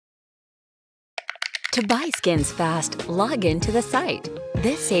To buy skins fast, log into the site.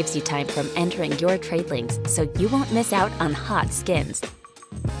 This saves you time from entering your trade links so you won't miss out on hot skins.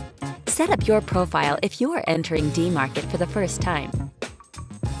 Set up your profile if you are entering DMarket for the first time.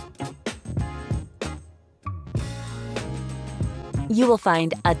 You will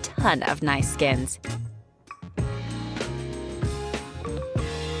find a ton of nice skins.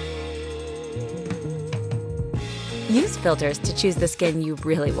 Use filters to choose the skin you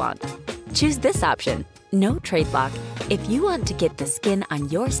really want. Choose this option, No Trade Lock, if you want to get the skin on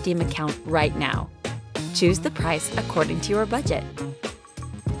your Steam account right now. Choose the price according to your budget.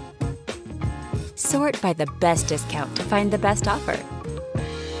 Sort by the best discount to find the best offer.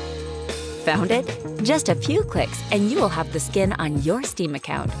 Found it? Just a few clicks and you will have the skin on your Steam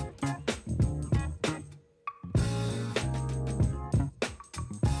account.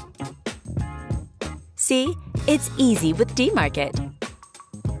 See? It's easy with DMarket.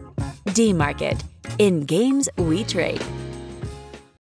 DMarket. In games, we trade.